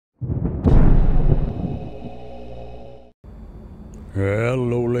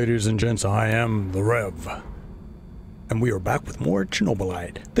Hello ladies and gents, I am the Rev. And we are back with more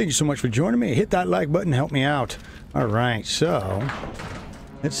Chernobylite. Thank you so much for joining me. Hit that like button, help me out. Alright, so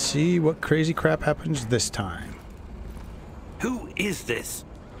let's see what crazy crap happens this time. Who is this?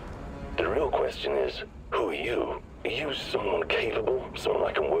 The real question is, who are you? Are you someone capable? Someone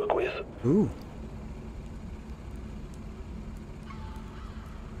I can work with? Ooh.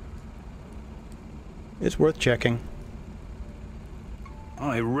 It's worth checking.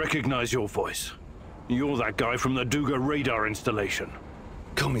 I recognize your voice. You're that guy from the Duga radar installation.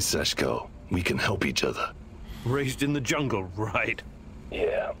 Call me Seshko. We can help each other. Raised in the jungle, right?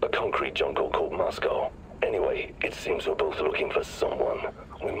 Yeah, a concrete jungle called Moscow. Anyway, it seems we're both looking for someone.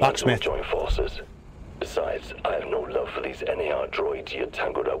 We might as well join forces. Besides, I have no love for these NAR droids you're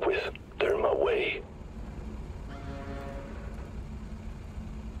tangled up with. They're in my way.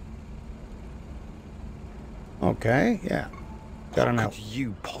 Okay, yeah. Gotta know. How could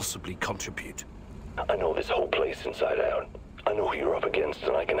you possibly contribute? I know this whole place inside out. I know who you're up against,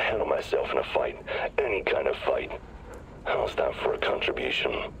 and I can handle myself in a fight. Any kind of fight. How's that for a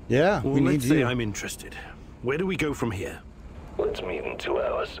contribution? Yeah, well, we need let's say you. I'm interested. Where do we go from here? Let's meet in 2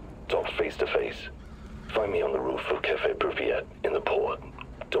 hours. Talk face to face. Find me on the roof of Cafe Privyet in the port.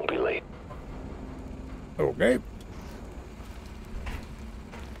 Don't be late. Okay. I'm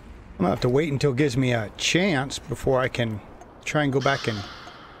gonna have to wait until it gives me a chance before I can try and go back and...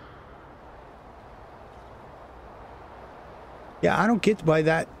 Yeah, I don't get by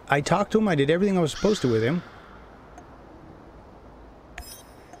that. I talked to him, I did everything I was supposed to with him.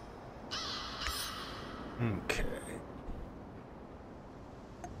 Okay.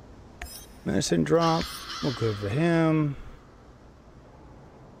 Medicine drop. We'll go for him.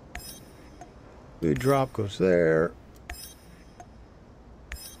 Food drop goes there.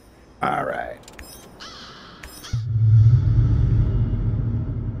 All right.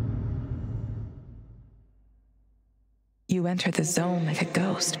 You entered the zone like a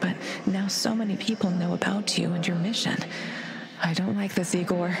ghost, but now so many people know about you and your mission. I don't like this,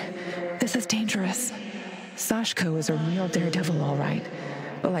 Igor. This is dangerous. Sashko is a real daredevil, all right.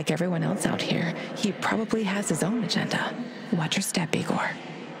 But like everyone else out here, he probably has his own agenda. Watch your step, Igor.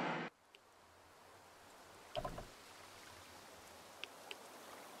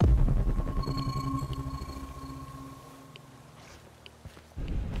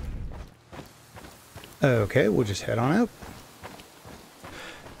 Okay, we'll just head on out.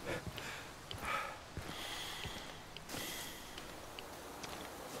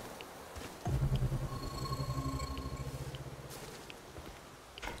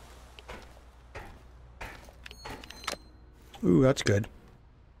 Ooh, that's good.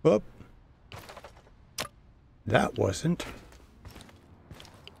 Whoop. That wasn't.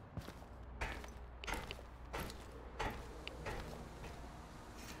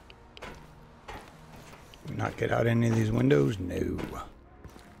 Not get out any of these windows? No.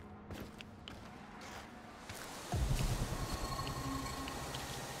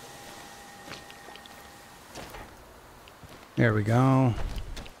 There we go.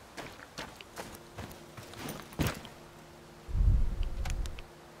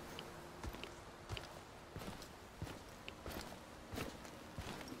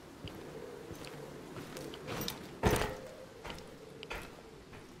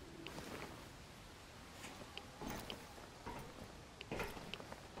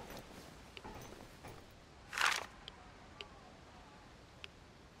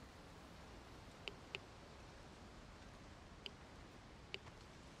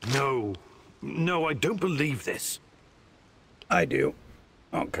 No, I don't believe this. I do.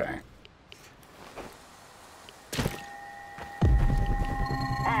 Okay.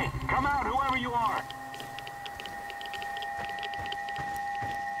 Hey, come out, whoever you are!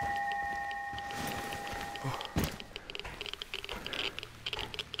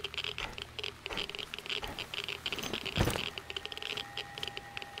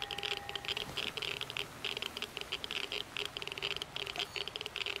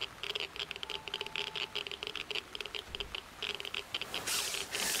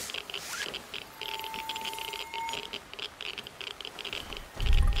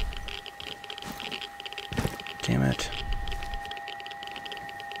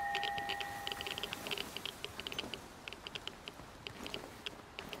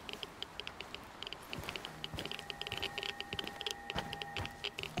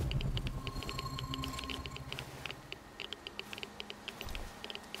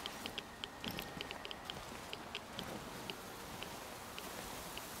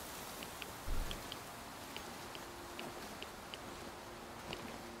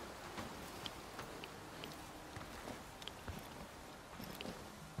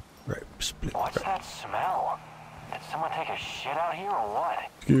 Split. What's that smell? Did someone take a shit out here or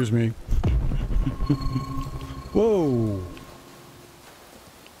what? Excuse me. Whoa.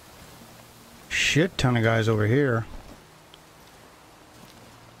 Shit ton of guys over here.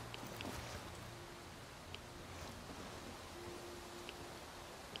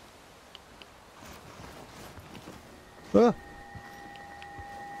 Ah.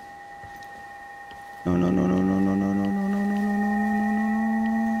 No, no, no, no, no, no, no, no, no, no, no, no, no, no.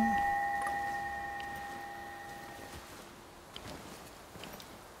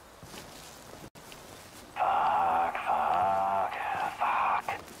 Fuck.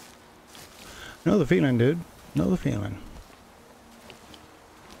 Know the feeling, dude. Know the feeling.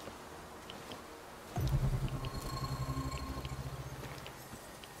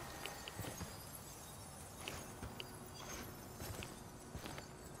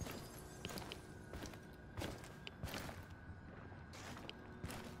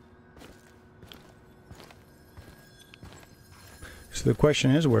 So the question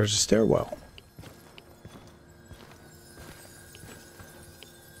is, where's the stairwell?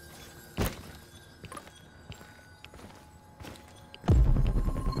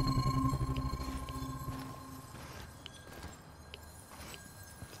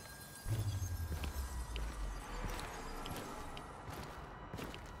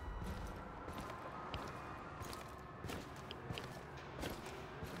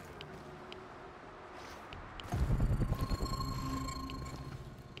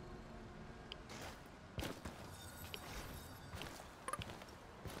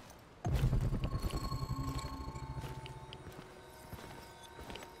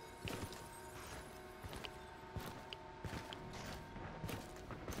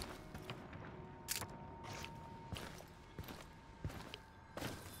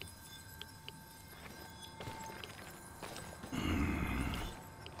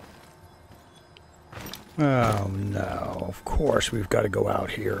 Oh no, of course we've got to go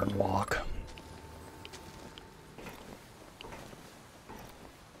out here and walk.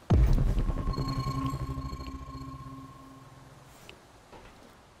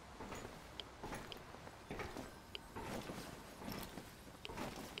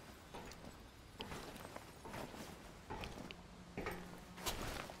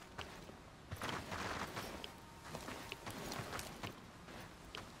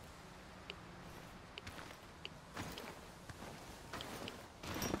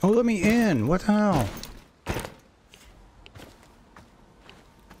 Oh, let me in. What the hell?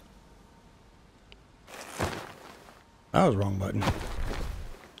 That was the wrong button.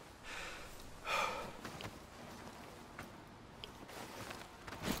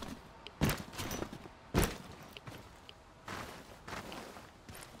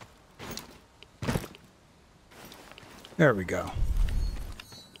 There we go.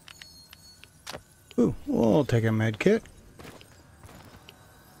 Ooh, we'll take a med kit.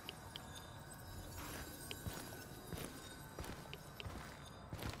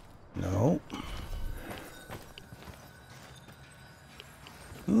 No.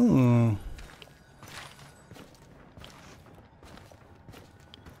 Ooh.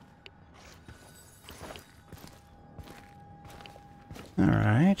 All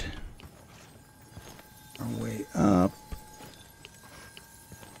right. Our way up.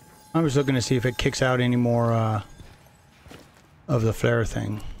 I was looking to see if it kicks out any more of the flare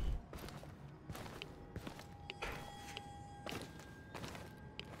thing.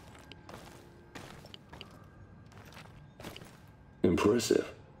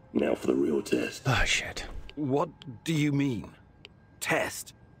 Impressive. Now for the real test. Ah, shit. What do you mean?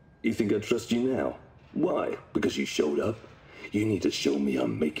 Test? You think I trust you now? Why? Because you showed up? You need to show me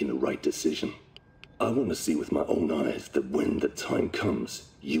I'm making the right decision. I want to see with my own eyes that when the time comes,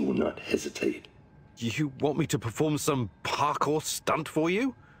 you will not hesitate. You want me to perform some parkour stunt for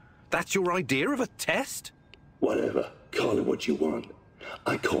you? That's your idea of a test? Whatever. Call it what you want.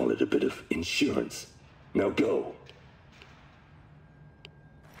 I call it a bit of insurance. Now go.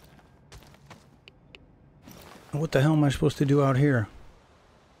 What the hell am I supposed to do out here?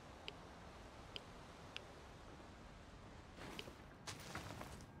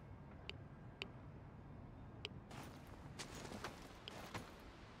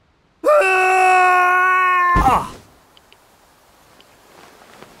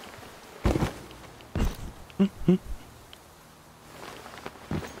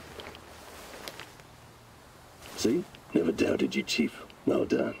 See? Never doubted you, Chief. Well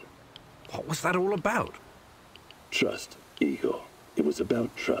done. What was that all about? Trust, Eagle. It was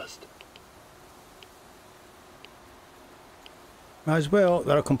about trust. Might as well.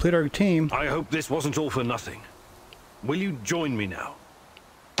 That'll complete our team. I hope this wasn't all for nothing. Will you join me now?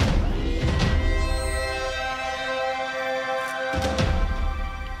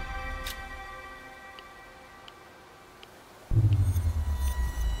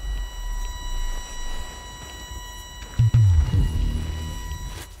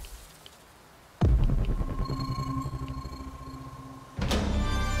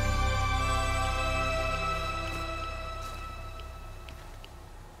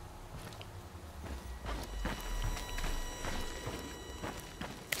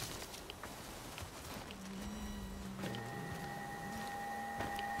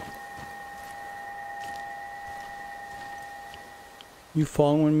 You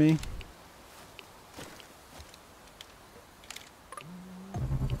following me?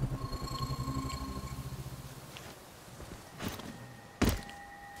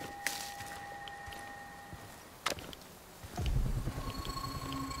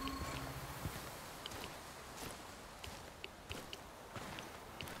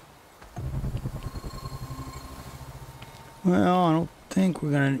 Well, I don't think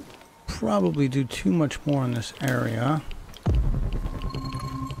we're gonna probably do too much more in this area.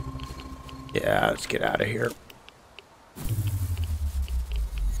 Yeah, let's get out of here.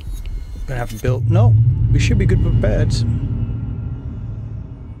 Gonna have to build. No, we should be good for beds.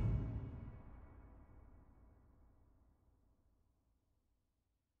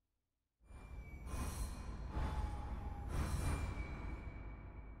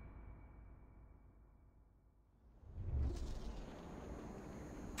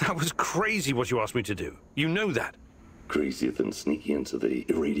 That was crazy what you asked me to do. You know that. Crazier than sneaking into the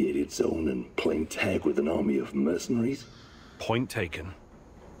irradiated zone and playing tag with an army of mercenaries? Point taken.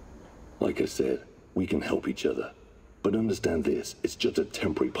 Like I said, we can help each other. But understand this, it's just a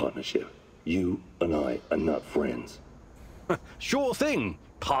temporary partnership. You and I are not friends. Sure thing,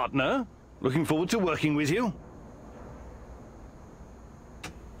 partner. Looking forward to working with you.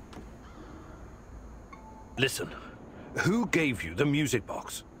 Listen, who gave you the music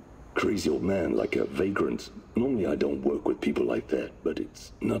box? Crazy old man like a vagrant. Normally I don't work with people like that, but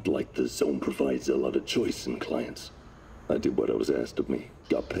it's not like the zone provides a lot of choice in clients. I did what I was asked of me,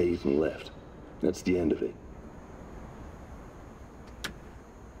 got paid and left. That's the end of it.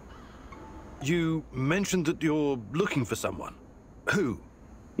 You mentioned that you're looking for someone. Who?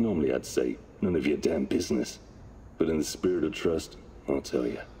 Normally I'd say, none of your damn business. But in the spirit of trust, I'll tell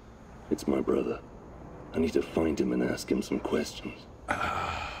you. It's my brother. I need to find him and ask him some questions.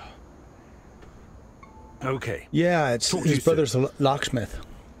 Okay. Yeah, it's his brother's a locksmith.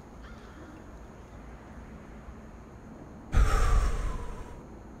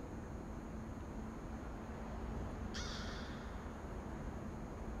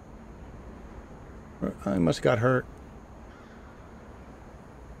 I must have got hurt.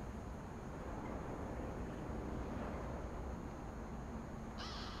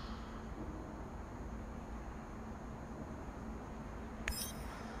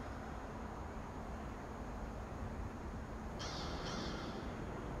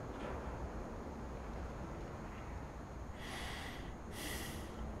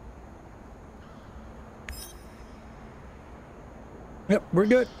 Yep, we're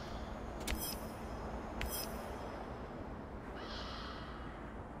good.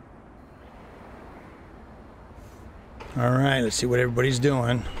 All right, let's see what everybody's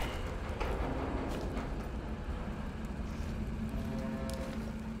doing.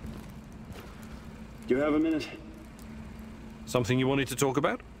 Do you have a minute? Something you wanted to talk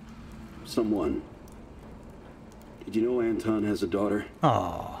about? Someone. Did you know Anton has a daughter?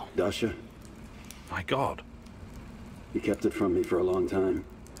 Oh, Dasha? My God. He kept it from me for a long time.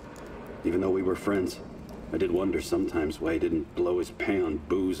 Even though we were friends, I did wonder sometimes why he didn't blow his pay on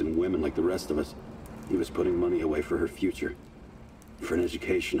booze and women like the rest of us. He was putting money away for her future, for an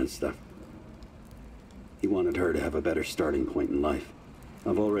education and stuff. He wanted her to have a better starting point in life.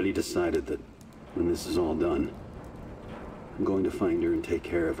 I've already decided that when this is all done, I'm going to find her and take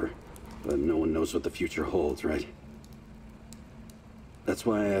care of her. But no one knows what the future holds, right? That's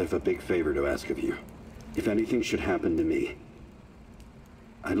why I have a big favor to ask of you. If anything should happen to me,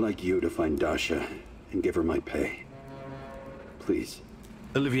 I'd like you to find Dasha and give her my pay. Please.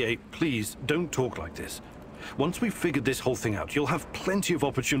 Olivier, please, don't talk like this. Once we've figured this whole thing out, you'll have plenty of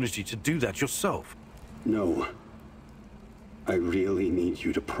opportunity to do that yourself. No. I really need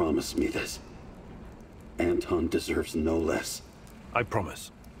you to promise me this. Anton deserves no less. I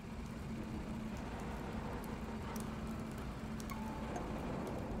promise.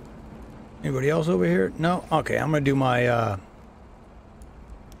 anybody else over here? No? Okay, I'm gonna do my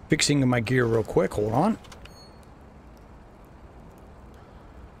fixing of my gear real quick. Hold on.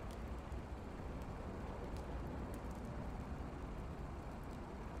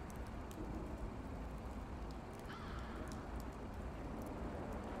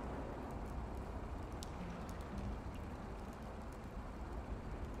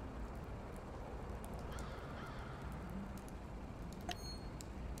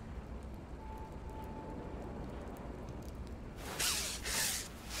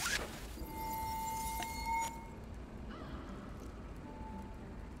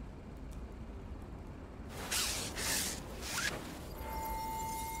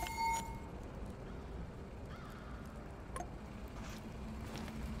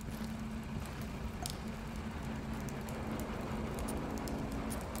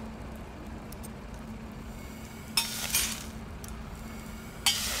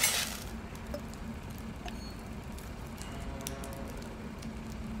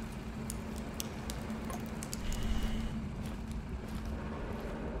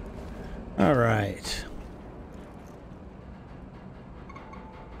 All right.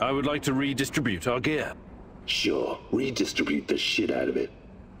 I would like to redistribute our gear. Sure, redistribute the shit out of it.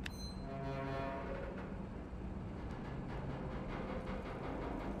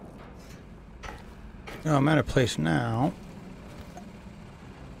 Oh, I'm at a place now.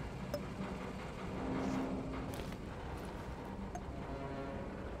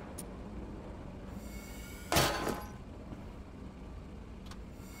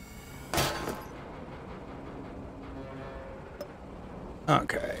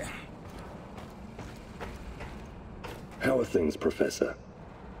 Okay. How are things, Professor?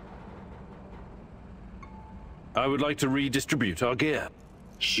 I would like to redistribute our gear.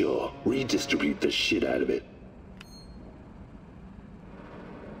 Sure, redistribute the shit out of it.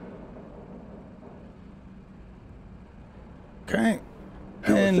 Okay.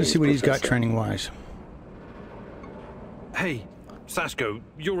 And let's see what he's got training-wise. Hey, Sashko,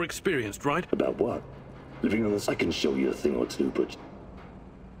 you're experienced, right? About what? Living on this, I can show you a thing or two, but...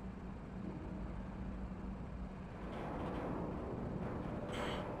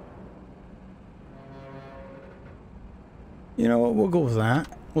 You know what? We'll go with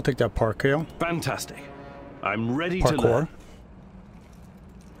that. We'll take that parkour. Fantastic. I'm ready to learn.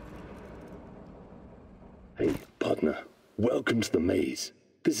 Hey, partner. Welcome to the maze.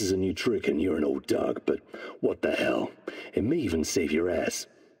 This is a new trick and you're an old dog, but what the hell? It may even save your ass.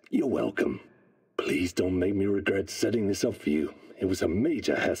 You're welcome. Please don't make me regret setting this up for you. It was a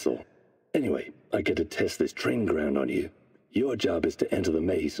major hassle. Anyway, I get to test this training ground on you. Your job is to enter the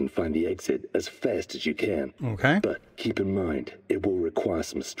maze and find the exit as fast as you can. Okay. But keep in mind, it will require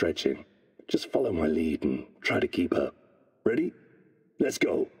some stretching. Just follow my lead and try to keep up. Ready? Let's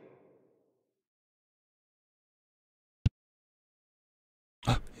go.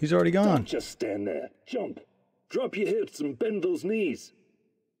 He's already gone. Don't just stand there. Jump. Drop your hips and bend those knees.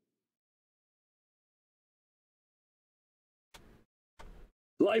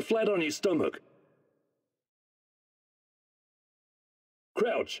 Lie flat on your stomach.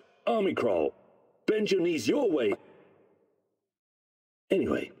 Crouch. Army crawl. Bend your knees your way.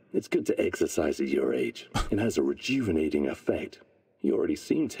 Anyway, it's good to exercise at your age. It has a rejuvenating effect. You already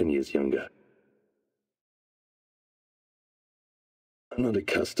seem 10 years younger. I'm not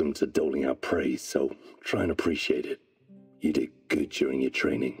accustomed to doling out praise, so try and appreciate it. You did good during your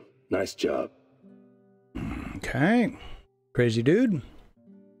training. Nice job. Okay. Crazy dude.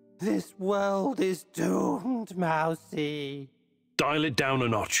 This world is doomed, Mousy. Dial it down a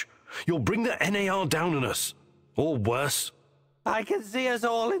notch. You'll bring the NAR down on us. Or worse. I can see us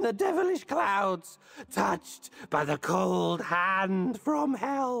all in the devilish clouds, touched by the cold hand from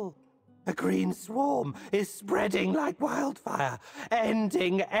hell. A green swarm is spreading like wildfire,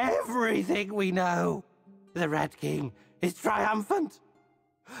 ending everything we know. The Rat King is triumphant,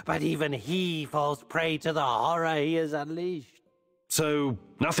 but even he falls prey to the horror he has unleashed. So,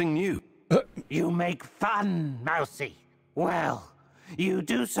 nothing new. You make fun, Mousy. Well, you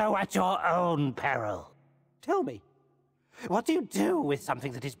do so at your own peril. Tell me, what do you do with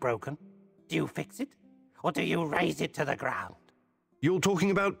something that is broken? Do you fix it? Or do you raze it to the ground? You're talking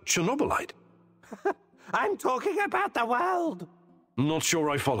about Chernobylite? I'm talking about the world. Not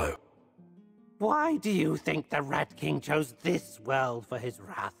sure I follow. Why do you think the Rat King chose this world for his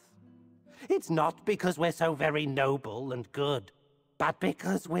wrath? It's not because we're so very noble and good, but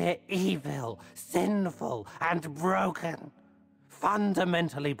because we're evil, sinful, and broken.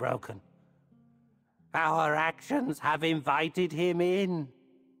 Fundamentally broken. Our actions have invited him in.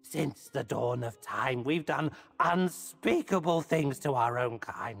 Since the dawn of time, we've done unspeakable things to our own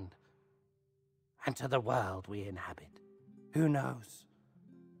kind. And to the world we inhabit. Who knows?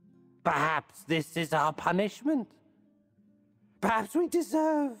 Perhaps this is our punishment. Perhaps we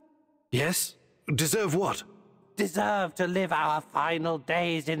deserve... Yes? Deserve what? Deserve to live our final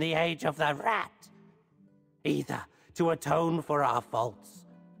days in the age of the rat. Either to atone for our faults,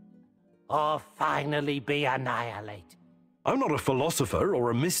 or finally be annihilated. I'm not a philosopher or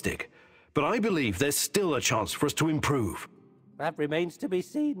a mystic, but I believe there's still a chance for us to improve. That remains to be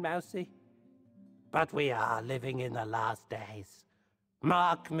seen, Mousy. But we are living in the last days.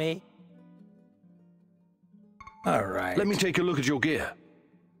 Mark me. All right. Let me take a look at your gear.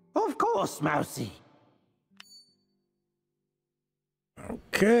 Of course, Mousy.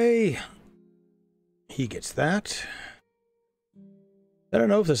 Okay. He gets that. I don't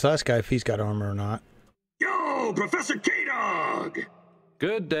know if this last guy, if he's got armor or not. Yo, Professor K-Dog!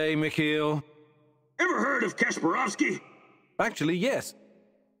 Good day, Mikhail. Ever heard of Kasparovsky? Actually, yes.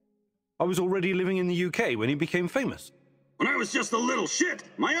 I was already living in the UK when he became famous. When I was just a little shit,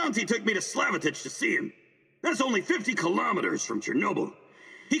 my auntie took me to Slavittich to see him. That's only 50 kilometers from Chernobyl.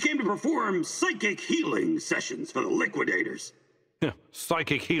 He came to perform psychic healing sessions for the liquidators.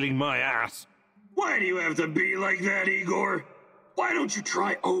 Psychic healing my ass. Why do you have to be like that, Igor? Why don't you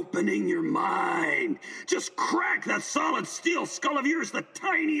try opening your mind? Just crack that solid steel skull of yours the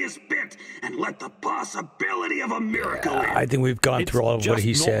tiniest bit and let the possibility of a miracle in. I think we've gone through all of what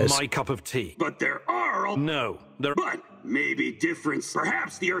he says. It's not my cup of tea. But there are... No, there... But maybe difference.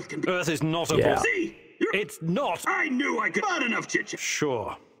 Perhaps the Earth can... Earth is not a... Yeah. See? It's not... I knew I could... Not enough chit-chat.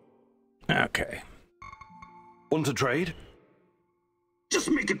 Sure. Okay. Want to trade? Just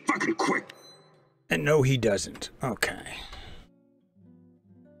make it fucking quick. And no, he doesn't. Okay.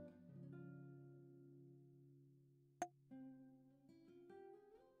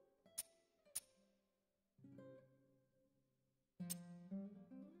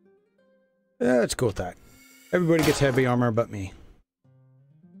 Let's go with that. Everybody gets heavy armor but me.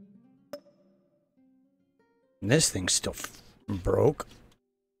 And this thing's still broke.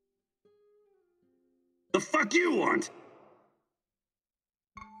 The fuck you want?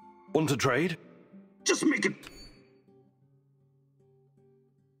 Want to trade? Just make it...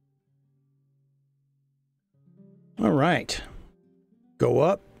 All right. Go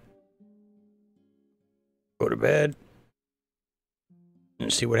up. Go to bed.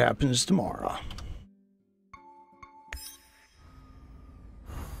 And see what happens tomorrow.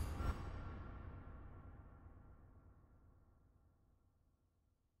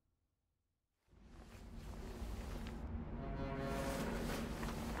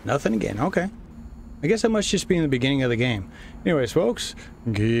 Nothing again. Okay. I guess that must just be in the beginning of the game. Anyways, folks,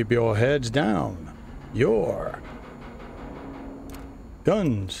 keep your heads down. Your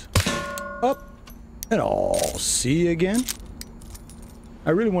guns up. And I'll see you again.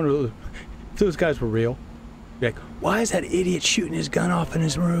 I really wonder if those guys were real. Like, why is that idiot shooting his gun off in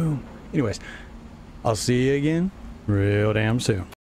his room? Anyways, I'll see you again real damn soon.